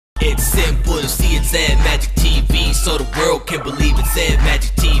It's simple to see it's Ed Magic TV, so the world can believe it's Ed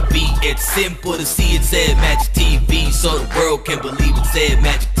Magic TV. It's simple to see it's Ed Magic TV, so the world can believe it's Ed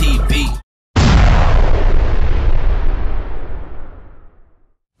Magic TV.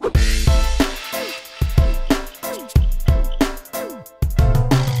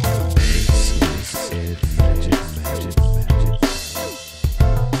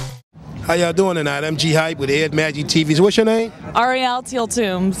 How y'all doing tonight? I'm G Hype with Ed Magic TV. What's your name? Ariel Teal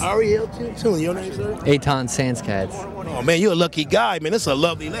Toombs. Ariel Teal Toombs. Your name, sir? Aton Sandscats. Oh man, you're a lucky guy, man. That's a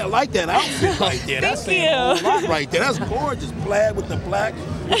lovely. I like that outfit right there. That's Thank you. A whole lot right there. That's gorgeous. Plaid with the black,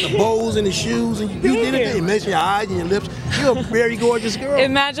 with the bows and the shoes, and you did it. It makes your eyes and your lips. You're a very gorgeous girl.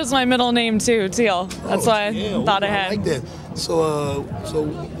 It matches my middle name too, Teal. That's why I thought I had. I like that. So,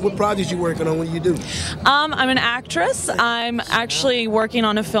 what projects you working on? What do you do? I'm an actress. I'm actually working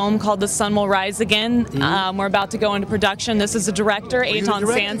on a film called The Sun Will Rise Again. We're about to go into production. This is the director, Aton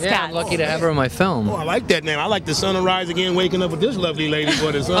Sandscats. Yeah, I'm lucky to have her in my film. Oh, I like that name. I like The Sun Will Rise Again, waking up with this lovely lady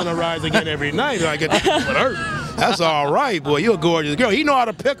for The Sun Will Rise Again every night. I get to with her. That's all right, boy. You're a gorgeous girl. He know how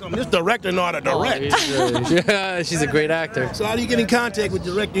to pick them. This director know how to direct. Yeah, she's a great actor. So how do you get in contact with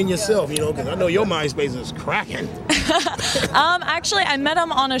directing yourself? You know, because I know your MySpace is cracking. Actually, I met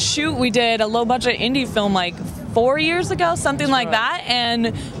him on a shoot. We did a low-budget indie film like 4 years ago, something like that,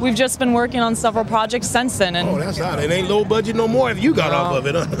 and we've just been working on several projects since then. And that's hot. It ain't low budget no more if you got off of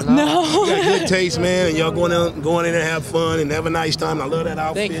it, huh? No. You got good taste, man, and y'all going in and have fun and have a nice time. I love that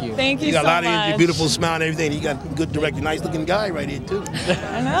outfit. Thank you. Thank you You got so a lot much. of energy, beautiful smile and everything. You got good director, nice looking guy right here too.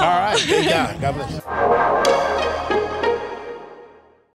 I know. All right, good guy. God bless you.